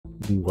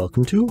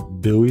Welcome to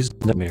Billy's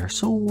Nightmare.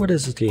 So what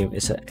is this game?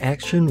 It's an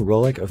action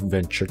roguelike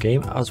adventure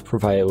game. I was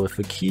provided with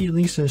a key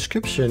links in the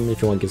description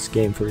if you want to get this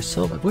game for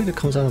yourself. I believe it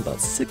comes out in about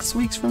 6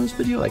 weeks from this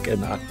video, like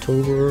in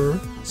October.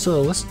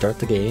 So let's start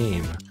the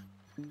game.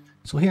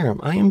 So here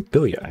I am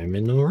Billy. I'm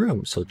in the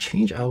room. So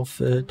change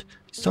outfit,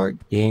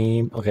 start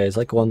game. Okay, it's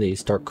like one of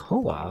these, start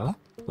co-op.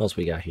 What else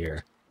we got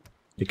here?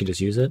 You can just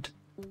use it.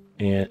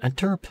 And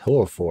enter a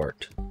pillow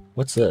fort.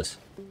 What's this?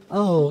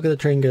 Oh, look at the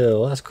train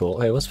go. That's cool.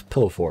 Okay, what's a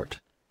pillow fort?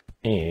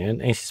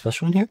 And anything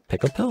special in here?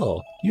 Pick a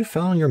pillow. You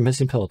found your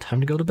missing pillow.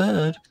 Time to go to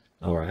bed.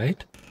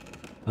 Alright.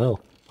 Oh.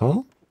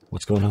 Huh?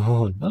 What's going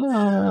on?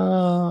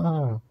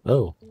 Ah!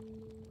 Oh.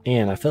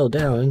 And I fell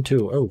down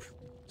into, oh,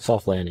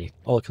 soft landing.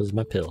 All because of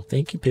my pillow.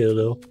 Thank you,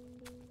 pillow.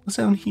 What's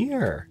down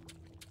here?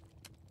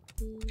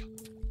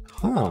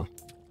 Huh.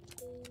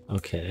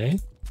 Okay.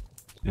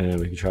 And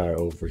we can try it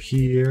over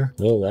here.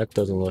 Oh, that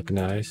doesn't look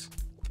nice.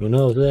 Oh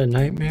no, is that a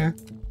nightmare?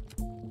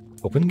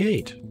 Open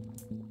gate.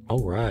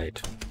 Alright.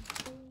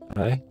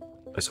 Hi.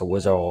 It's a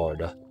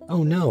wizard.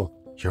 Oh no,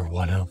 you're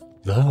one of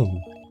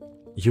them.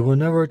 You will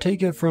never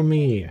take it from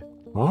me.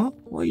 Huh?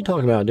 What are you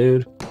talking about,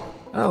 dude?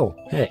 Oh,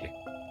 hey.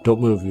 Don't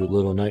move, you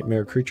little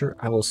nightmare creature.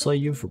 I will slay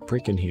you for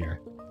breaking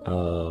here.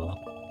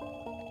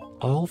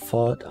 All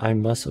thought, I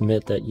must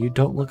admit that you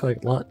don't look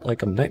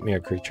like a nightmare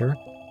creature.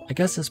 I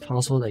guess it's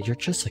possible that you're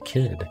just a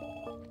kid.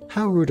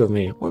 How rude of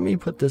me. Let me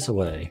put this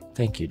away.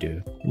 Thank you,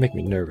 dude. You make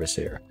me nervous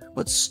here.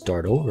 Let's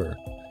start over.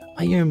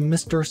 I am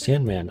Mr.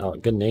 Sandman. Oh,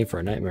 good name for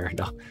a nightmare.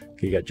 No,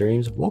 you got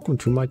dreams? Welcome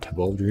to my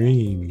Temple of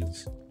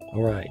Dreams.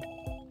 Alright.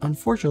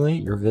 Unfortunately,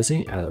 you're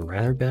visiting at a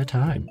rather bad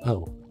time.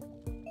 Oh.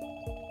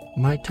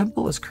 My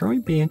temple is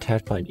currently being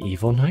attacked by an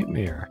evil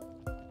nightmare.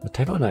 What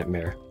type of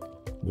nightmare?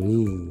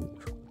 Ooh.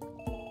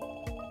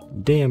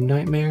 Damn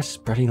nightmare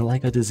spreading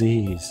like a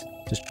disease.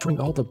 Destroying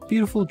all the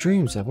beautiful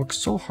dreams I've worked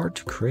so hard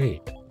to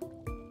create.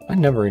 I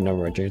never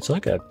remember my dreams, so I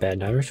got bad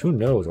nightmares, who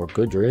knows, or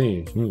good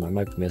dreams. I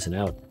might be missing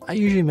out. I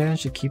usually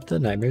manage to keep the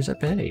nightmares at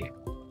bay.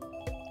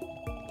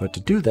 But to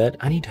do that,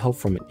 I need help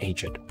from an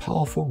ancient,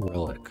 powerful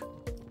relic.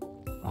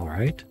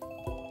 Alright.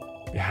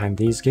 Behind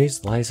these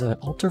gates lies an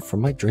altar for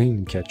my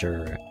dream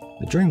catcher.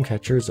 The dream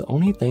catcher is the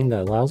only thing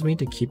that allows me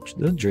to keep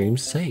the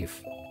dreams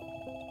safe.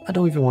 I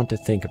don't even want to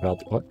think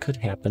about what could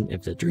happen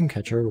if the dream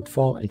catcher would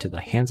fall into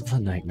the hands of the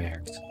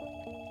nightmares.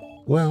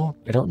 Well,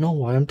 I don't know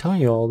why I'm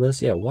telling you all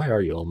this. Yeah, why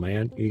are you, old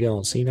man? You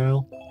getting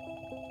senile?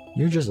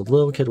 You're just a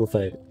little kid with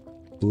a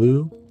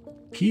blue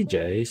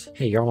PJs.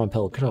 Hey, you're on my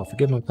pillow. Get off.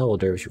 Forget my pillow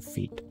there with your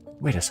feet.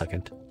 Wait a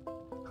second.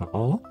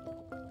 Huh?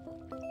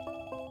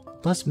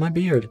 Bless my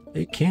beard.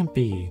 It can't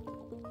be.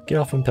 Get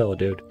off my pillow,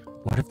 dude.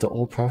 What if the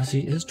old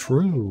prophecy is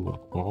true?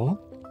 Huh?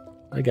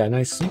 I got a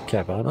nice sleep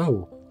cap on.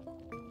 Oh.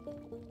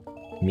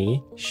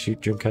 Me? Shoot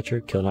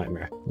dreamcatcher, kill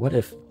nightmare. What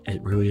if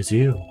it really is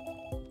you?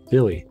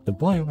 Billy, the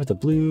boy with the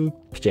blue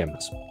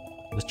pajamas,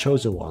 the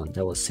chosen one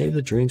that will save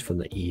the dreams from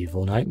the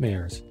evil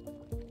nightmares.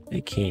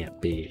 It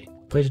can't be.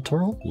 Play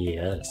tutorial?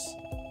 Yes.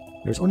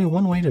 There's only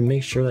one way to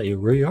make sure that you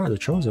really are the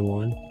chosen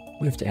one.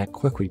 We have to act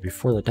quickly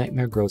before the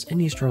nightmare grows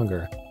any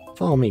stronger.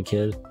 Follow me,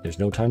 kid. There's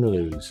no time to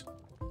lose.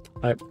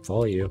 I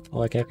follow you.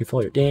 Oh, I can't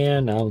follow you.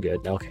 Dan, I'm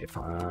good. Okay,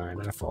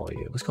 fine. I follow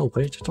you. Let's go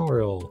play a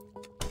tutorial.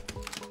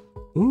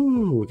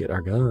 Ooh, get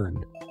our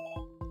gun.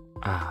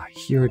 Ah,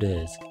 here it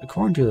is.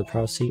 According to the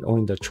prophecy,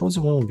 only the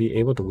chosen one will be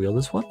able to wield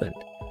this weapon.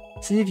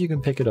 See if you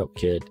can pick it up,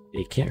 kid.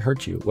 It can't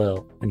hurt you.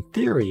 Well, in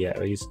theory at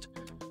least.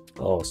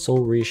 Oh, so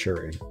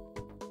reassuring.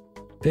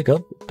 Pick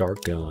up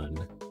dark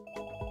gun.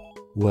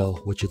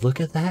 Well, would you look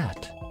at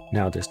that?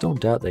 Now, there's no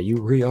doubt that you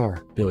really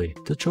are Billy,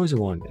 the chosen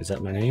one. Is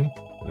that my name?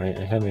 I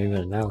haven't even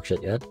announced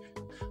it yet.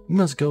 We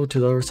must go to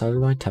the other side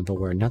of my temple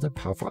where another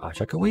powerful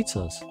object awaits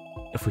us.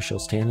 If we shall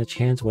stand a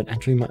chance when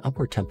entering my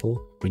upper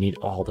temple, we need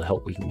all the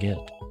help we can get.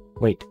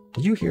 Wait,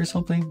 did you hear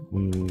something?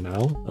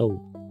 No? Oh.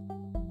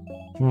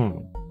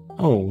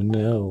 Oh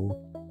no.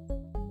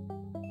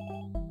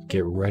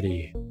 Get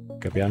ready.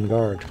 Gotta be on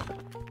guard.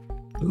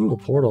 Ooh, a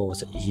portal.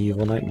 It's an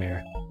evil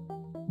nightmare.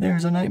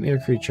 There's a nightmare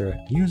creature.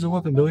 Use a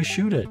weapon, Billy.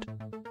 Shoot it.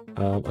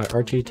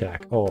 RT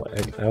attack. Oh,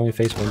 I only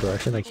face one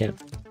direction. I can't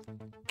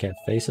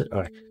face it.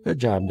 Alright, good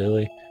job,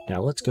 Billy.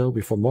 Now let's go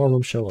before more of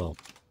them show up.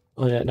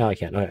 Oh yeah, no I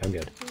can't. Alright, I'm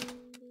good.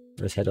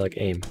 I just had to like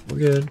aim. We're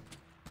good.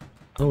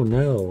 Oh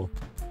no.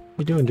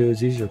 What are you doing, dude?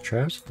 These your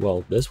traps?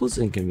 Well, this was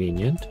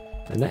inconvenient.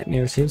 The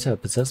nightmare seems to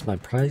have possessed my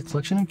prized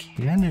collection of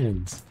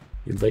cannons.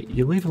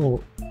 You leave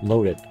them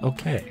loaded.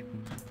 Okay.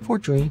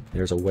 Fortunately,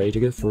 there's a way to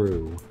get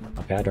through.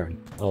 A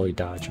pattern. Oh, he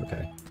dodged.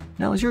 Okay.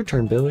 Now it's your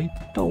turn, Billy.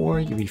 Don't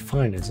worry, you'll be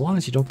fine as long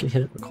as you don't get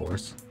hit, of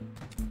course.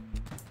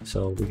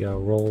 So we gotta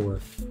roll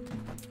with...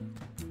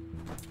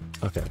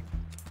 Okay.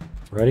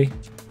 Ready?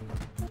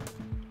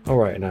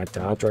 Alright, and I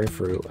dodged right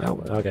through.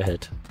 Oh, I got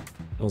hit.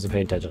 I wasn't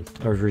paying attention.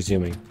 I was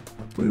resuming.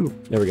 Woo!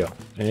 There we go.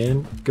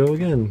 And go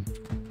again.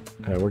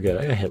 Alright, we're good.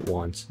 I got hit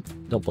once.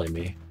 Don't blame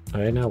me.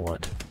 Alright, now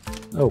what?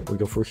 Oh, we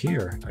go through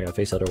here. I gotta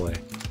face the other way.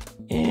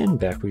 And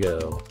back we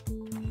go.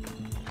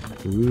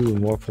 Ooh,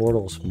 more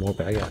portals. More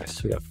bad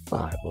guys. We got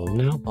 5 of them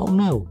now. Oh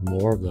no!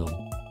 More of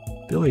them.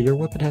 Billy, your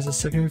weapon has a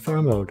secondary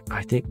fire mode.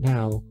 I think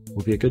now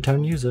will be a good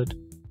time to use it.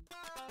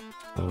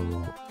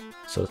 Oh,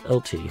 so it's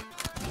LT.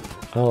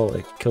 Oh,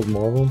 it killed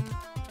more of them?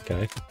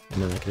 Okay.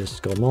 And then I can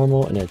just go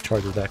normal and then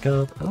charge it back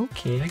up.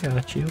 Okay, I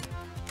got you.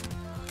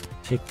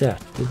 Take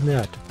that, do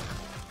that.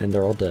 And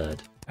they're all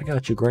dead. I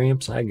got you,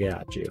 Gramps. I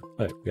got you.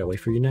 Alright, we gotta wait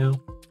for you now.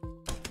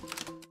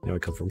 Now we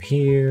come from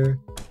here.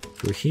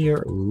 Through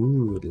here.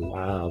 Ooh,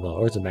 lava.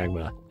 Or it's a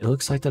magma. It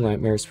looks like the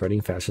nightmare is spreading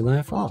faster than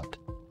I thought.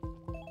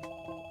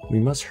 We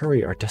must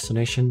hurry. Our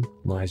destination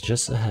lies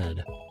just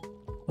ahead.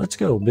 Let's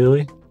go,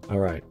 Billy.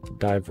 Alright,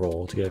 dive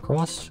roll to get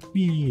across.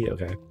 Whee,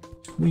 okay.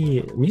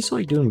 Whee. I'm used to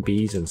like doing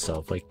bees and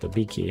stuff, like the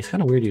bee key. It's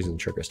kind of weird using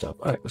trigger stuff.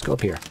 Alright, let's go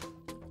up here.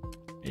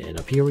 And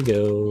up here we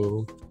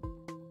go.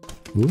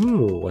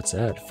 Ooh, what's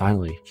that?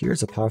 Finally,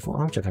 here's a powerful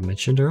object I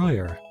mentioned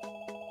earlier.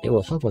 It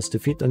will help us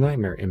defeat the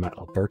nightmare in my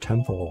upper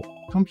temple.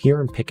 Come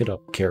here and pick it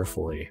up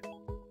carefully.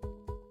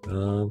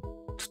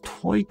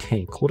 Toy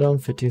tank,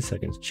 cooldown 15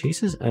 seconds.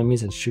 Chases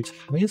enemies and shoots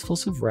high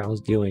explosive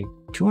rounds dealing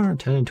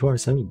 210 and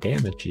 270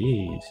 damage.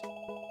 Jeez.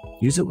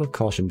 Use it with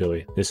caution,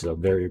 Billy. This is a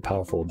very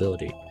powerful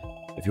ability.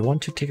 If you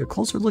want to take a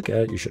closer look at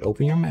it, you should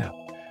open your map.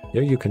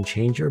 There you can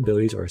change your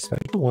abilities or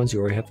select the ones you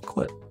already have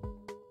equipped.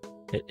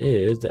 It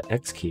is the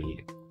X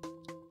key.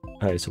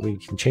 Alright, so we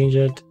can change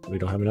it. We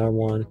don't have another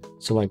one.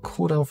 So my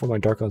cooldown for my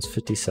Dark One's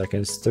 50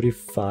 seconds,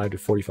 35 to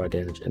 45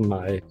 damage. And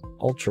my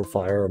Ultra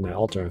Fire, or my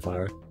Alternate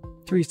Fire,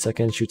 3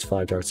 seconds, shoots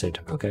 5 darts same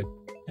time. Okay.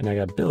 And I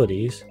got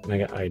abilities, and I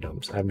got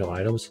items. I have no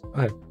items.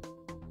 Alright.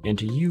 And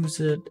to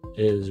use it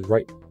is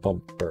right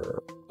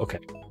bumper. Okay,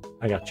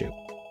 I got you.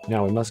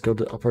 Now we must go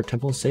to the upper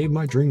temple and save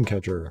my dream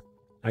catcher.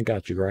 I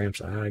got you,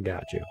 Gramps. I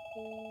got you.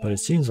 But it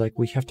seems like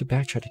we have to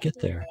backtrack to get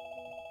there.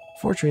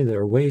 Fortunately,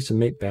 there are ways to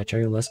make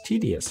backtracking less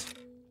tedious.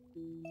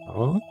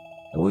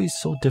 Always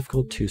so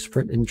difficult to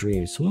sprint in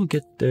dreams, so we'll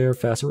get there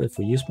faster if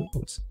we use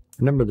moves.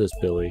 Remember this,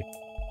 Billy.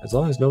 As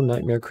long as no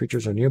nightmare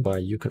creatures are nearby,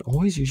 you can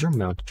always use your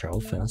mount to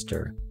travel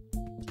faster.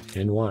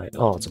 And why?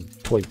 Oh, it's a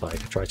toy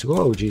bike. Try to go.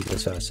 Oh, geez,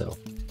 that's fast. So,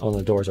 oh,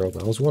 the doors are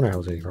open. I was wondering how I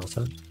was going to cross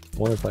that. I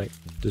wonder if I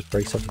just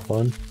break something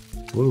fun.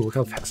 Ooh, look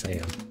how fast I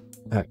am.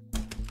 Alright.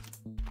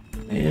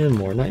 And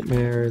more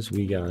nightmares.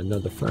 We got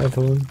another 5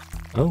 of them.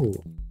 Oh,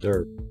 there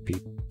are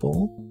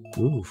people.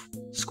 Oof.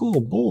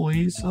 School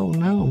bullies. Oh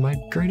no, my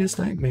greatest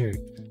nightmare.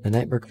 The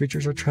nightmare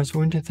creatures are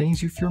transformed into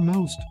things you fear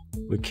most.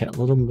 We can't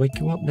let them wake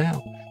you up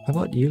now. How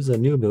about you use the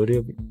new ability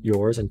of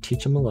yours and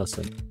teach them a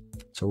lesson?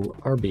 So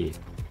RB.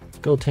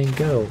 Go tank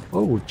go.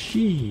 Oh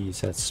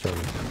jeez, that's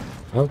starting.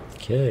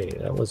 Okay,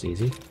 that was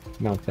easy.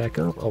 Mount back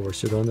up. Oh, we're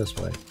still going this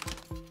way.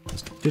 Now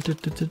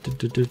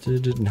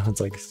it's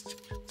like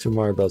Super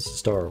Mario Bros.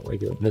 Star.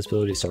 Like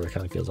Invisibility Star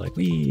kind of feels like,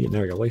 wee,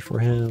 now we gotta wait for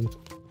him.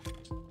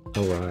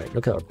 Alright,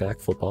 look at our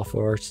backflip off of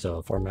our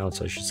stuff, our mounts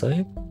I should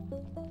say.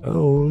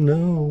 Oh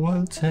no,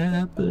 what's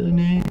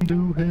happening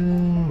to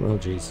him? Oh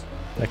jeez,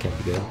 that can't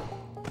be good.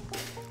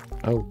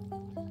 Oh,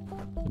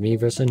 me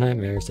versus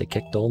nightmares, they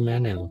kicked the old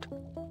man out.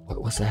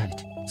 What was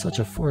that? Such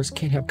a force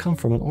can't have come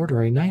from an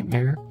ordinary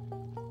nightmare.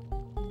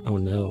 Oh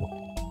no,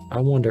 I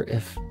wonder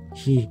if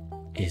he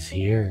is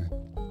here.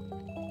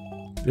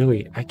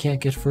 Billy, I can't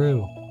get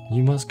through.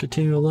 You must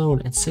continue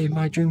alone and save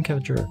my dream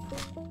catcher.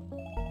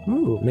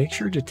 Ooh, make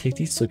sure to take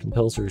these sleeping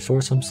pills to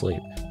restore some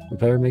sleep. You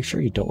better make sure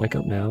you don't wake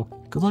up now.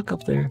 Good luck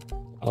up there.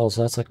 Oh,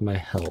 so that's like my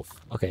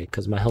health. Okay,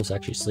 because my health's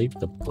actually sleep.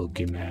 The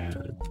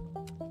Bogeyman.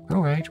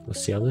 Alright, we'll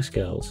see how this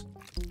goes.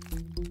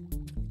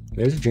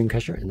 There's a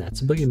dreamcatcher, and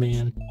that's a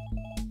Bogeyman.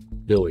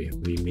 Billy,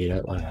 we meet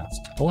at last.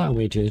 Allow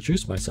me to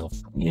introduce myself.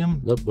 I am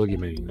the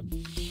Bogeyman.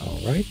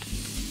 Alright.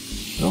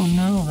 Oh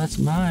no, that's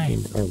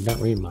mine. Or not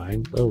really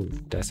mine. Oh,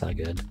 that's not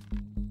good.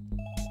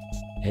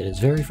 It is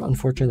very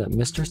unfortunate that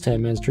Mr.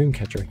 Sandman's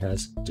dreamcatcher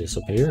has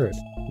disappeared.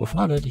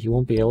 Without it, he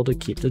won't be able to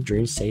keep the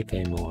dreams safe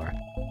anymore.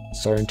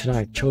 Starting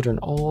tonight, children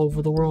all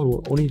over the world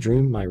will only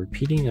dream my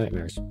repeating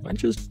nightmares. Not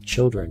just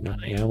children,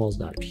 not animals,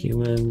 not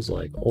humans,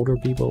 like older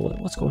people.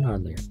 What's going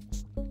on there?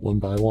 One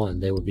by one,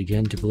 they will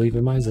begin to believe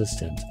in my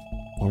existence.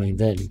 Only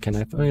then can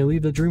I finally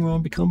leave the dream world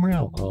and become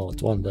real. Oh,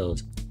 it's one of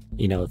those.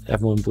 You know, if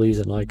everyone believes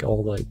in like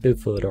all like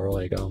Bigfoot or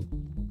like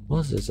what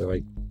is this? Or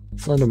like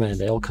Slenderman,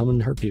 they all come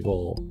and hurt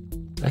people.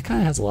 That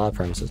kind of has a lot of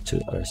premises to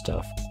other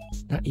stuff.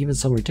 Not even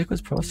some ridiculous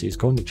prophecy is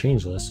going to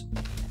change this.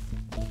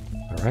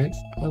 Alright,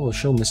 I will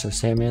show Mr.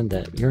 Sandman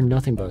that you're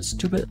nothing but a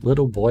stupid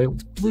little boy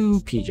with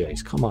blue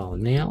PJs. Come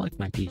on, man, I like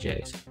my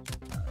PJs.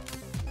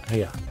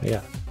 Hey,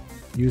 yeah.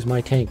 Use my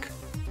tank.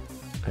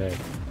 Okay,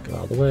 go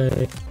out of the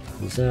way.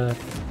 Use that.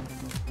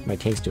 My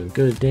tank's doing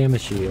good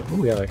damage shield. Oh,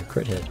 we got like a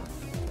crit hit.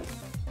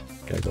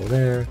 Gotta go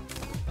there.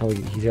 Oh,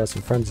 he's got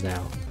some friends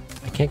now.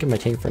 I can't get my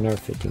tank for another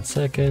 15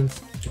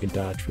 seconds. You can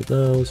dodge for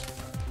those.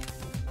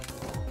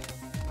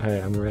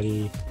 Alright, I'm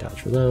ready.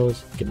 Dodge for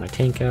those. Get my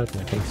tank out.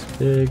 My tank's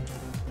big.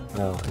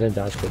 Oh, I didn't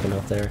dodge quick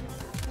enough there.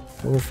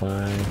 We're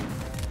fine.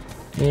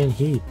 And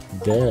he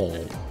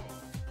dead.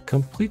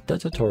 Complete the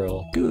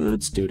tutorial.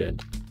 Good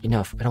student.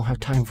 Enough. I don't have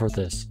time for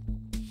this.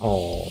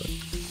 Oh,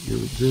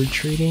 you're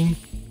retreating?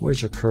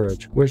 Where's your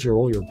courage? Where's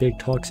all your big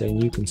talk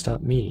saying you can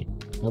stop me?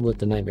 I'll let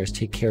the nightmares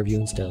take care of you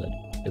instead.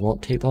 It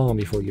won't take long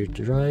before you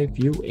drive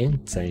you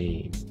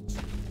insane.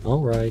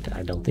 Alright,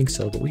 I don't think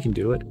so, but we can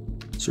do it.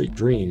 Sweet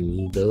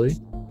dreams, Billy.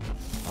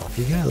 Off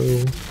you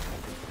go.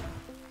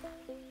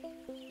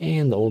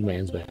 And the old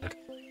man's back.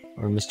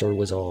 Or Mr.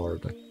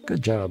 Wizard.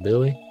 Good job,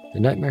 Billy. The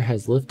nightmare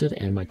has lifted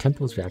and my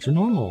tempo is back to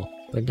normal.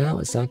 But now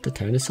it's not the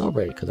time to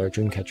celebrate because our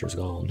dreamcatcher's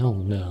gone. Oh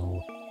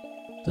no.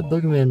 The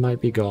boogeyman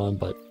might be gone,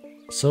 but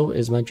so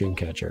is my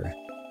dreamcatcher.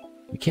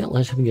 We can't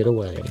let him get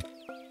away.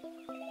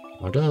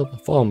 What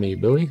up? Follow me,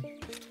 Billy.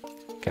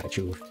 Got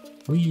you.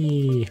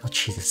 Whee! Oh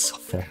Jesus, so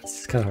fast.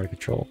 It's kind of hard to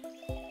control.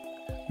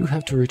 You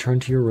have to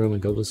return to your room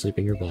and go to sleep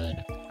in your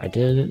bed. I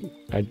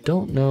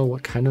don't know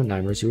what kind of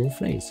nightmares you will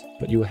face,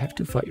 but you will have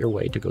to fight your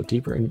way to go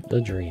deeper in the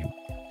dream.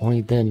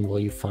 Only then will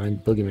you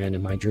find Boogeyman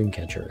in my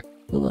dreamcatcher.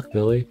 Good luck,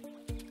 Billy.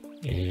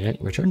 And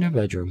return to your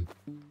bedroom.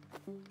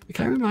 It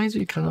kind of reminds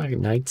me kind of like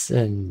Knights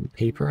and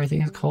Paper, I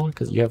think it's called,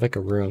 because you have like a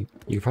room.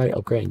 You can probably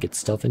upgrade and get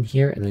stuff in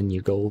here, and then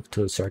you go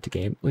to start the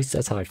game. At least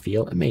that's how I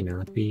feel. It may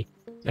not be.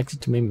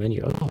 Exit to main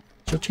menu. Oh,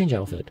 she'll change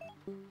outfit.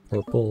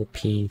 Purple,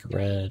 pink,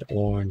 red,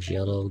 orange,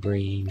 yellow,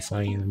 green,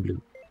 cyan, and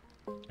blue.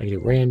 I can do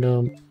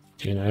random,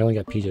 and I only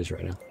got PJs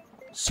right now.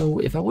 So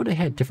if I would have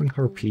had different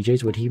color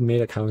PJs, would he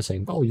made a comment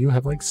saying, oh, you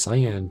have like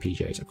cyan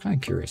PJs? I'm kind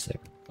of curious there.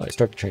 Alright,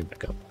 start the train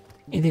back up.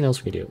 Anything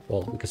else we can do?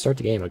 Well, we can start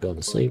the game by going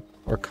to sleep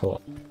or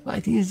co-op. But I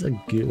think it's a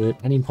good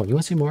ending point. You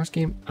want to see more of this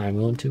game? I'm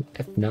willing to.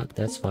 If not,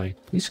 that's fine.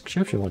 Leave a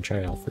subscription if you want to try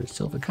it out for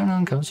yourself. If it kind of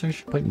uncomfortable, you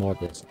should play more of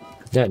this.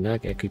 Because that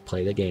not actually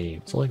play the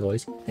game. So like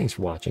always, thanks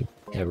for watching.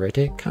 Have a great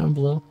day, comment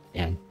below,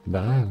 and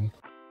bye.